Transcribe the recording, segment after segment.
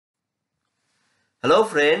Hello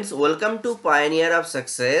friends, welcome to Pioneer of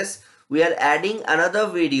Success. We are adding another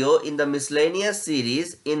video in the miscellaneous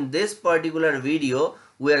series. In this particular video,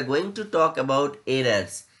 we are going to talk about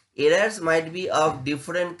errors. Errors might be of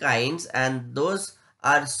different kinds and those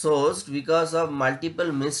are sourced because of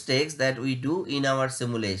multiple mistakes that we do in our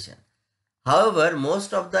simulation. However,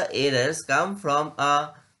 most of the errors come from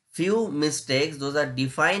a few mistakes. Those are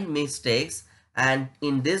defined mistakes, and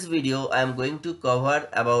in this video I am going to cover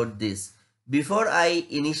about this. Before I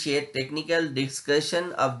initiate technical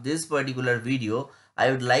discussion of this particular video,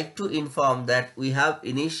 I would like to inform that we have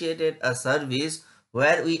initiated a service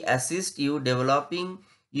where we assist you developing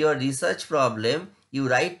your research problem. You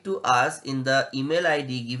write to us in the email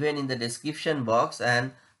ID given in the description box,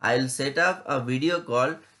 and I will set up a video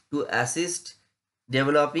call to assist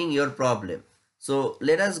developing your problem. So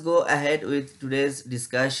let us go ahead with today's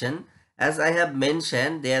discussion. As I have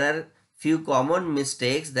mentioned, there are few common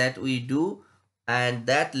mistakes that we do and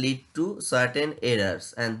that lead to certain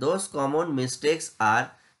errors, and those common mistakes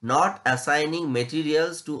are not assigning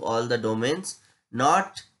materials to all the domains,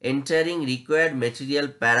 not entering required material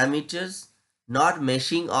parameters, not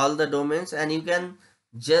meshing all the domains. And you can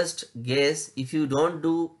just guess, if you don't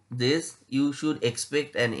do this you should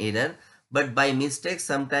expect an error, but by mistake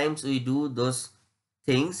sometimes we do those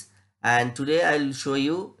things. And today I will show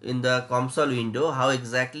you in the COMSOL window how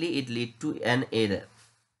exactly it lead to an error.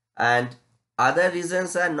 And other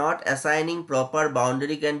reasons are not assigning proper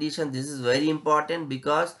boundary condition. This is very important,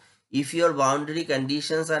 because if your boundary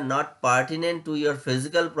conditions are not pertinent to your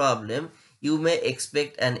physical problem, you may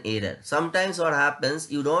expect an error. Sometimes what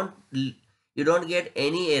happens, you don't get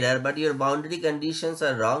any error, but your boundary conditions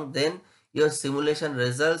are wrong, then your simulation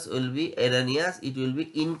results will be erroneous. It will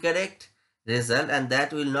be incorrect result, and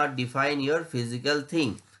that will not define your physical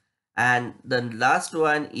thing. And the last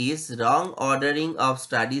one is wrong ordering of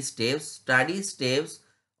study steps.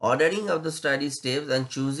 Ordering of the study steps and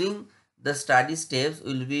choosing the study steps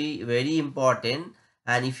will be very important.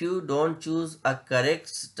 And if you don't choose a correct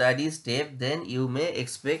study step, then you may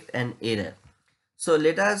expect an error. So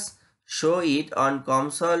let us show it on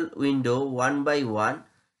COMSOL window one by one.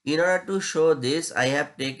 In order to show this, I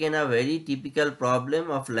have taken a very typical problem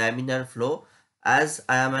of laminar flow. As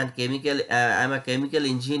I am a chemical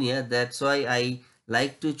engineer, that's why I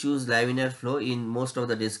like to choose laminar flow in most of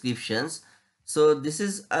the descriptions. So this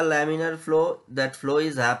is a laminar flow. That flow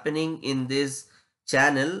is happening in this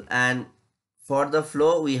channel, and for the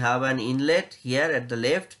flow we have an inlet here at the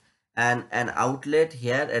left and an outlet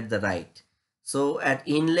here at the right. So at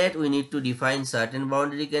inlet we need to define certain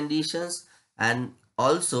boundary conditions, and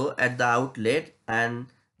also at the outlet, and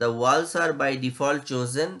the walls are by default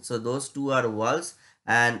chosen, so those two are walls,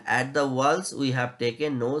 and at the walls we have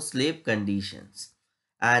taken no slip conditions.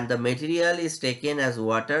 And the material is taken as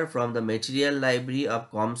water from the material library of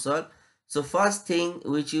COMSOL. So first thing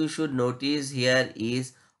which you should notice here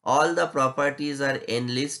is all the properties are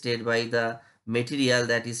enlisted by the material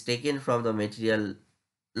that is taken from the material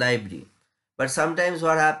library. But sometimes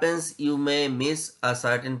what happens, you may miss a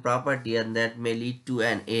certain property and that may lead to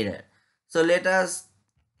an error. So let us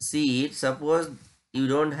see it. Suppose you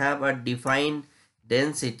don't have a defined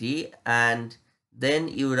density and then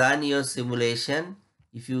you run your simulation.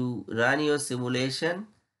 If you run your simulation,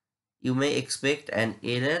 you may expect an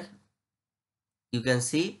error. You can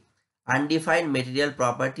see undefined material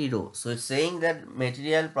property row. So it's saying that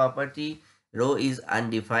material property row is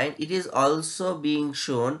undefined. It is also being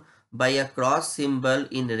shown by a cross symbol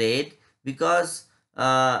in red, because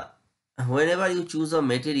whenever you choose a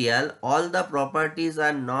material, all the properties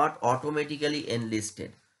are not automatically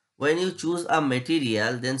enlisted. When you choose a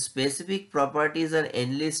material, then specific properties are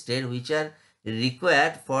enlisted which are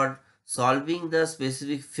required for solving the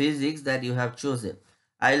specific physics that you have chosen.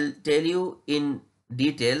 I'll tell you in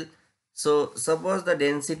detail. So suppose the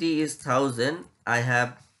density is 1000 I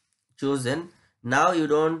have chosen. Now you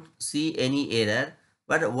don't see any error.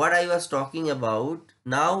 But what I was talking about,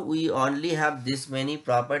 now we only have this many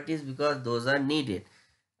properties because those are needed.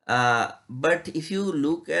 But if you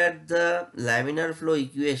look at the laminar flow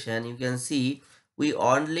equation, you can see we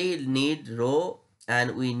only need rho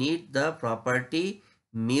and we need the property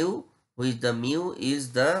mu, which the mu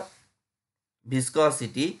is the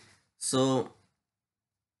viscosity. So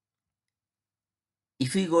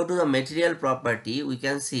if we go to the material property, we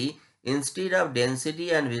can see instead of density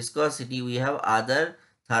and viscosity, we have other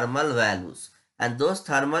thermal values. And those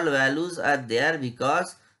thermal values are there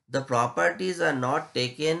because the properties are not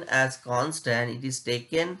taken as constant. It is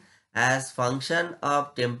taken as function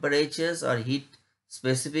of temperatures or heat,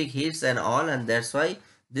 specific heats and all, and that's why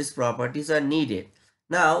these properties are needed.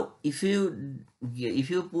 Now, if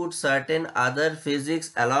you put certain other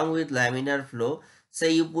physics along with laminar flow,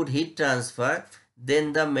 say you put heat transfer,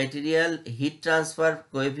 then the material heat transfer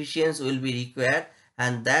coefficients will be required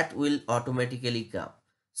and that will automatically come.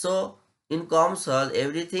 So in COMSOL,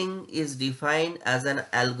 everything is defined as an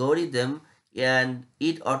algorithm and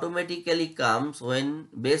it automatically comes when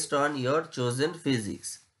based on your chosen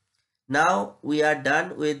physics. Now we are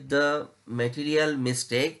done with the material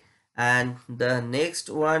mistake, and the next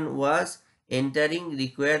one was entering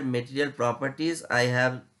required material properties. I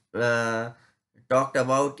have talked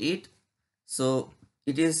about it. So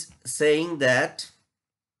it is saying that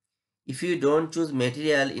if you don't choose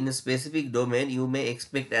material in a specific domain, you may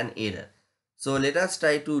expect an error. So let us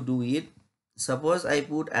try to do it. Suppose I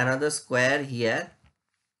put another square here,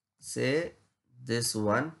 say this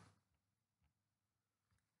one,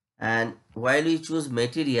 and while we choose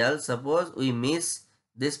material, suppose we miss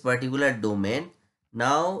this particular domain.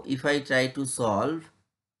 Now if I try to solve,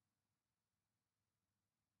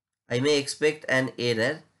 I may expect an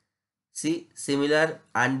error. See, similar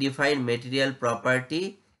undefined material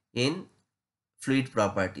property in fluid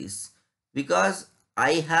properties. Because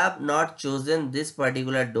I have not chosen this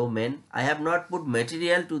particular domain, I have not put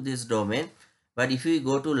material to this domain. But if you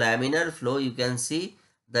go to laminar flow, you can see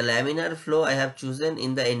the laminar flow I have chosen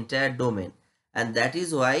in the entire domain, and that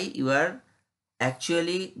is why you are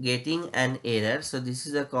actually getting an error. So this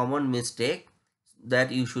is a common mistake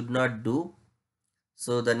that you should not do.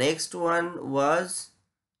 So the next one was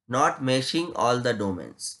not meshing all the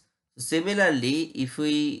domains. Similarly, if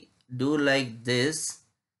we do like this,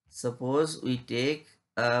 suppose we take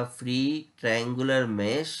a free triangular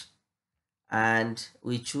mesh and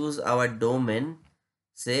we choose our domain,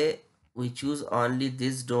 say we choose only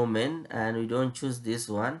this domain and we don't choose this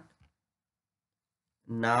one.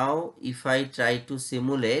 Now if I try to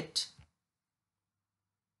simulate,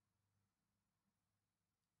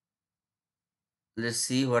 let's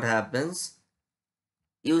see what happens.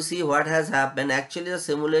 You see what has happened. Actually the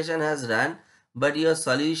simulation has run, but your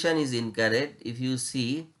solution is incorrect. If you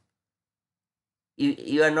see,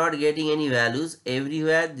 you are not getting any values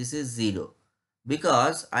everywhere. This is 0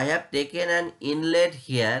 because I have taken an inlet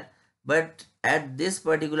here, but at this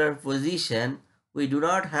particular position we do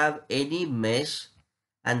not have any mesh,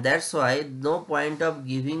 and that's why no point of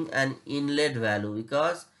giving an inlet value,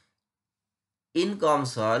 because in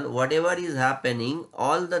COMSOL whatever is happening,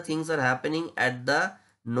 all the things are happening at the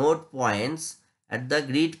node points, at the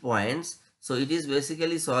grid points. So it is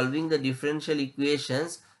basically solving the differential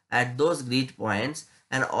equations at those grid points,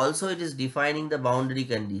 and also it is defining the boundary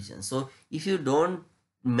conditions. So if you don't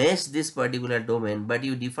mesh this particular domain but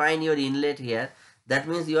you define your inlet here, that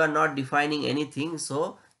means you are not defining anything,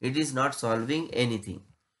 so it is not solving anything.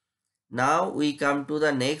 Now we come to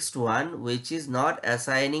the next one, which is not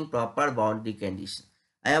assigning proper boundary condition.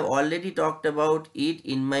 I have already talked about it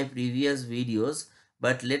in my previous videos,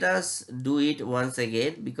 but let us do it once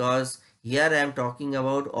again, because here I am talking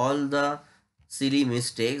about all the silly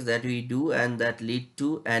mistakes that we do and that lead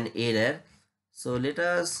to an error. So let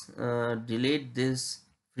us delete this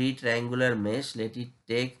free triangular mesh. Let it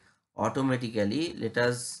take automatically. Let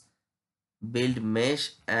us build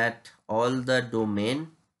mesh at all the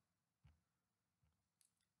domain.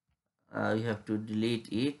 You have to delete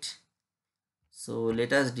it. So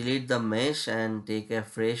let us delete the mesh and take a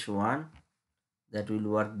fresh one. That will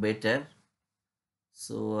work better.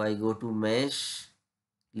 So I go to mesh,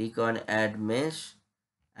 click on add mesh,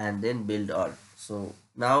 and then build all. So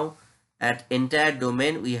now at entire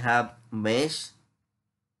domain we have mesh.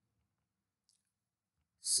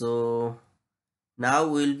 So now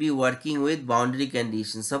we will be working with boundary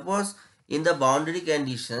conditions. Suppose in the boundary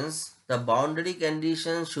conditions, the boundary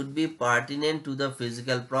conditions should be pertinent to the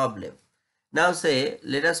physical problem. Now say,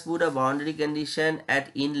 let us put a boundary condition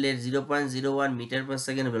at inlet 0.01 meter per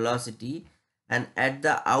second velocity, and at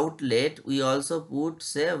the outlet we also put,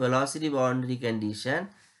 say, velocity boundary condition,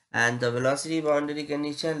 and the velocity boundary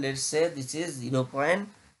condition, let's say this is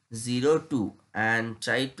 0.02, and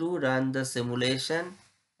try to run the simulation.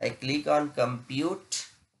 I click on compute.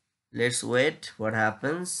 Let's wait what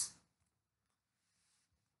happens.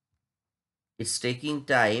 It's taking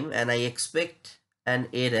time and I expect an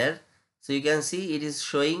error. So you can see it is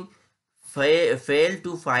showing fail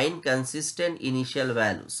to find consistent initial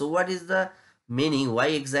value. So what is the meaning? Why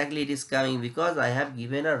exactly it is coming? Because I have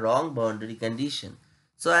given a wrong boundary condition.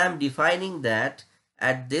 So I am defining that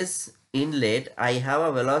at this inlet I have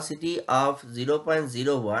a velocity of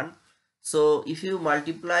 0.01. So if you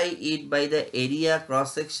multiply it by the area,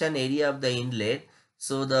 cross section area of the inlet,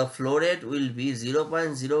 so the flow rate will be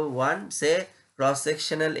 0.01. Say cross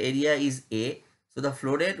sectional area is A. So the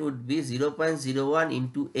flow rate would be 0.01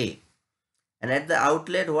 into A. And at the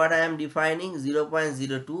outlet, what I am defining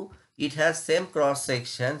 0.02, it has same cross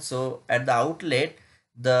section. So at the outlet,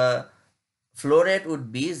 the flow rate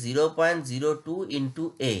would be 0.02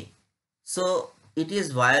 into A. So it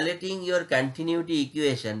is violating your continuity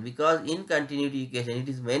equation, because in continuity equation it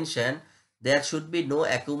is mentioned there should be no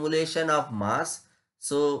accumulation of mass.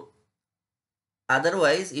 So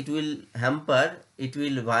otherwise it will hamper, it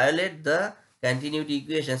will violate the continuity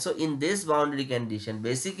equation. So in this boundary condition,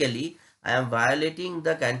 basically I am violating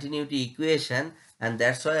the continuity equation, and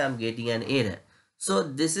that's why I am getting an error. So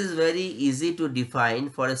this is very easy to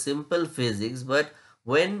define for a simple physics, but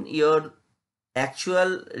when your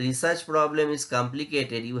actual research problem is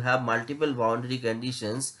complicated, you have multiple boundary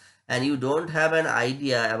conditions and you don't have an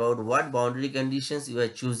idea about what boundary conditions you are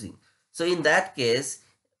choosing. So in that case,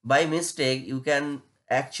 by mistake, you can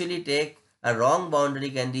actually take a wrong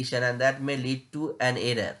boundary condition, and that may lead to an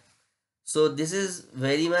error. So this is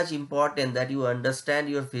very much important that you understand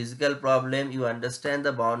your physical problem, you understand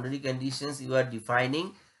the boundary conditions you are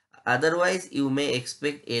defining. Otherwise, you may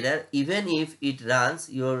expect error. Even if it runs,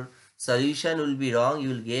 your solution will be wrong. You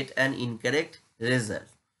will get an incorrect result.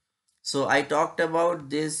 So I talked about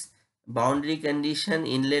this boundary condition,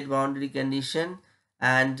 inlet boundary condition,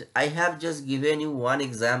 and I have just given you one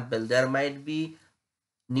example. There might be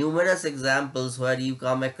numerous examples where you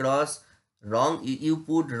come across wrong, you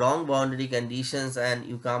put wrong boundary conditions and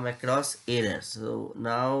you come across errors. So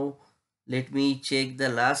now let me check the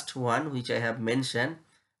last one which I have mentioned: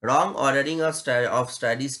 wrong ordering of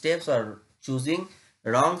study steps, or choosing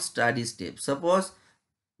wrong study steps. Suppose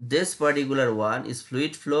this particular one is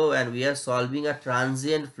fluid flow and we are solving a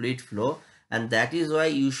transient fluid flow, and that is why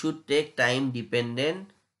you should take time dependent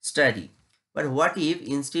study. But what if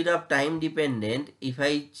instead of time dependent, if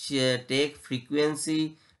I take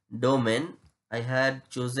frequency domain I had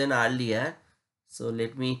chosen earlier. So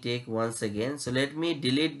let me take once again. So let me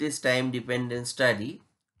delete this time dependent study.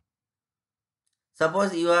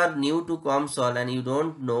 Suppose you are new to COMSOL and you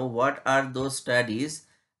don't know what are those studies,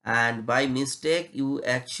 and by mistake you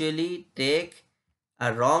actually take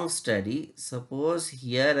a wrong study. Suppose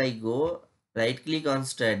here I go, right click on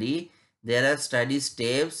study, there are study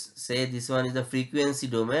steps, say this one is the frequency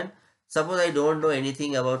domain. Suppose I don't know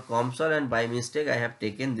anything about COMSOL and by mistake I have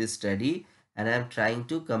taken this study and I am trying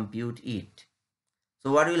to compute it.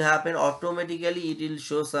 So what will happen? Automatically it will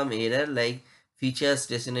show some error like feature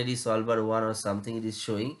stationary solver 1 or something it is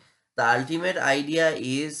showing. The ultimate idea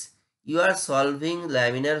is you are solving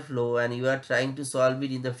laminar flow and you are trying to solve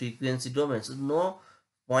it in the frequency domain. So no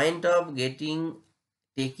point of taking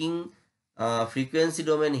frequency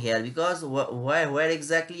domain here, because where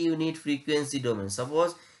exactly you need frequency domain?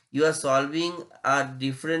 Suppose you are solving a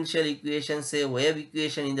differential equation, say wave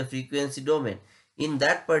equation, in the frequency domain. In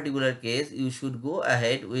that particular case you should go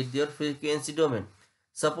ahead with your frequency domain.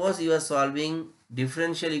 Suppose you are solving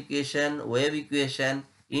differential equation, wave equation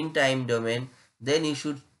in time domain, then you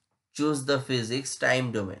should choose the physics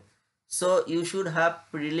time domain. So you should have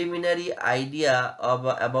preliminary idea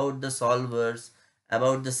about the solvers,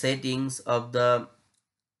 about the settings of the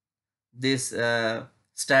this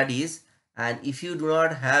studies, and if you do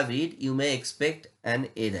not have it you may expect an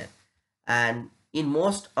error. And in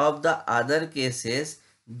most of the other cases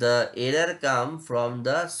the error come from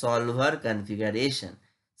the solver configuration.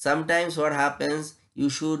 Sometimes what happens, you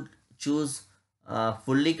should choose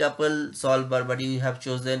fully coupled solver but you have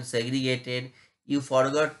chosen segregated, you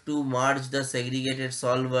forgot to merge the segregated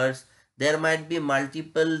solvers. There might be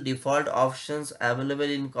multiple default options available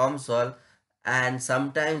in COMSOL, and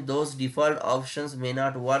sometimes those default options may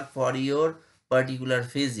not work for your particular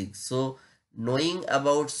physics. So knowing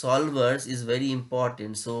about solvers is very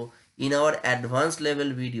important. So in our advanced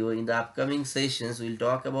level video in the upcoming sessions we'll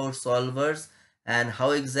talk about solvers and how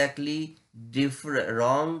exactly different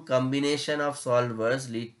wrong combination of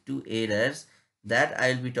solvers lead to errors. That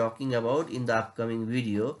I'll be talking about in the upcoming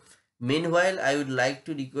video. Meanwhile, I would like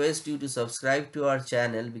to request you to subscribe to our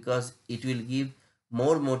channel because it will give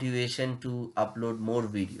more motivation to upload more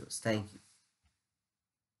videos. Thank you.